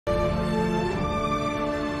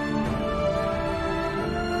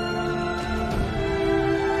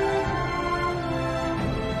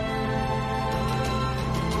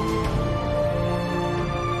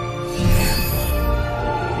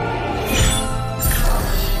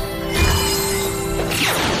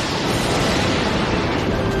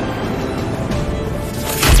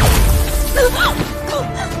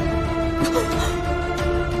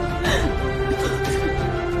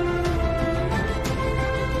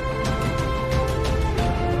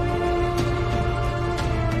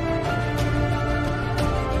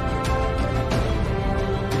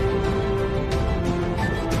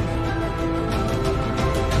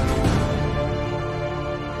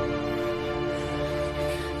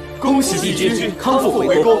恭喜帝君康复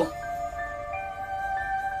回宫。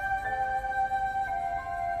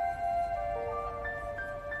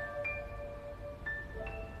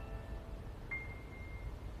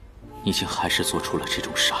你竟还是做出了这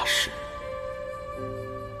种傻事。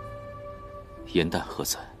颜淡何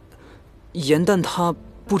在？颜淡他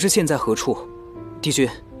不知现在何处。帝君，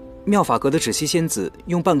妙法阁的芷昔仙子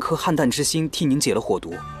用半颗汉淡之心替您解了火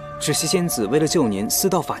毒。芷昔仙子为了救您，私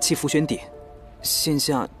盗法器浮玄鼎，现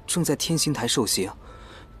下正在天星台受刑。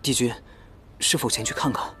帝君，是否前去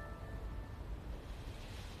看看？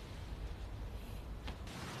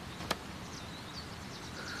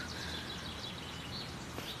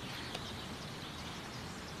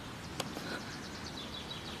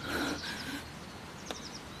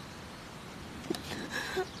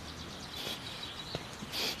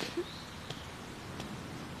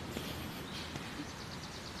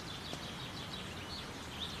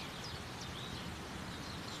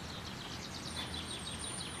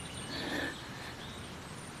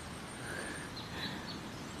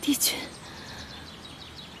帝君，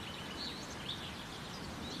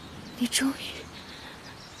你终于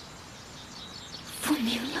复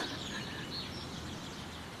明了。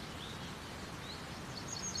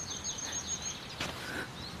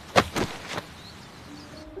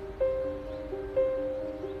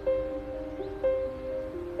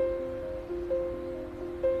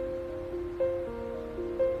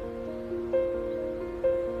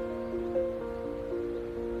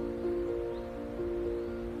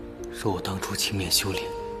若我当初勤勉修炼，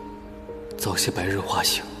早些白刃化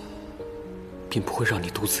形，便不会让你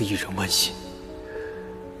独自一人剜心，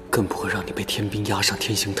更不会让你被天兵押上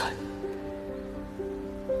天星台。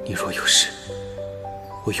你若有事，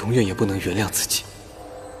我永远也不能原谅自己。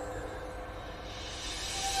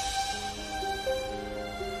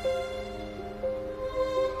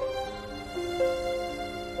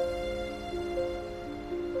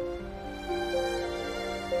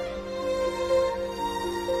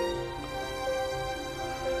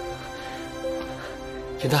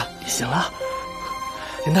颜淡，你醒了。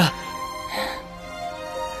颜淡，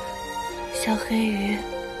小黑鱼，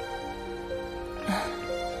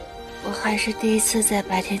我还是第一次在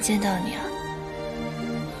白天见到你啊。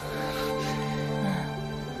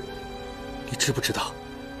你知不知道，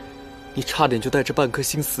你差点就带着半颗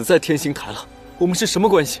心死在天星台了。我们是什么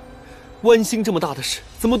关系？剜心这么大的事，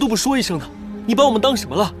怎么都不说一声呢？你把我们当什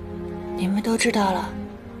么了？你们都知道了。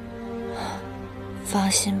放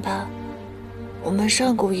心吧。我们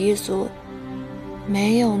上古一族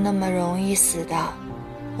没有那么容易死的，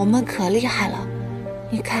我们可厉害了。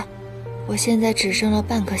你看，我现在只剩了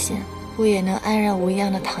半颗心，不也能安然无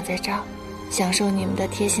恙地躺在这儿，享受你们的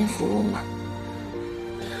贴心服务吗？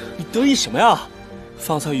你得意什么呀？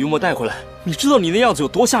方才于墨带回来，你知道你的样子有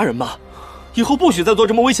多吓人吗？以后不许再做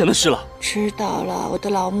这么危险的事了。知道了，我的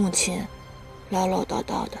老母亲，唠唠叨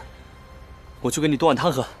叨的。我去给你端碗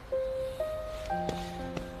汤喝。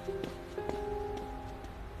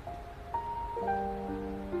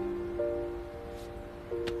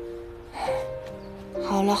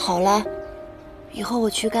好了好了，以后我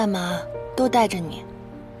去干嘛都带着你，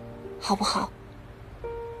好不好？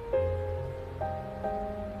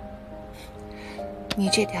你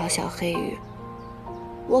这条小黑鱼，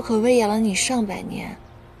我可喂养了你上百年，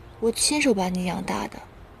我亲手把你养大的，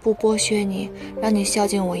不剥削你，让你孝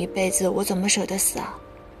敬我一辈子，我怎么舍得死啊？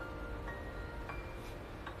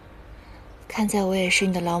看在我也是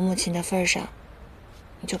你的老母亲的份上，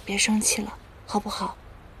你就别生气了，好不好？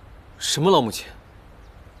什么老母亲？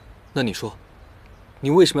那你说，你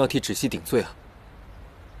为什么要替芷昔顶罪啊？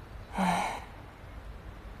唉，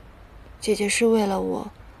姐姐是为了我，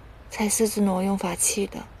才私自挪用法器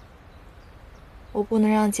的。我不能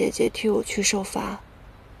让姐姐替我去受罚，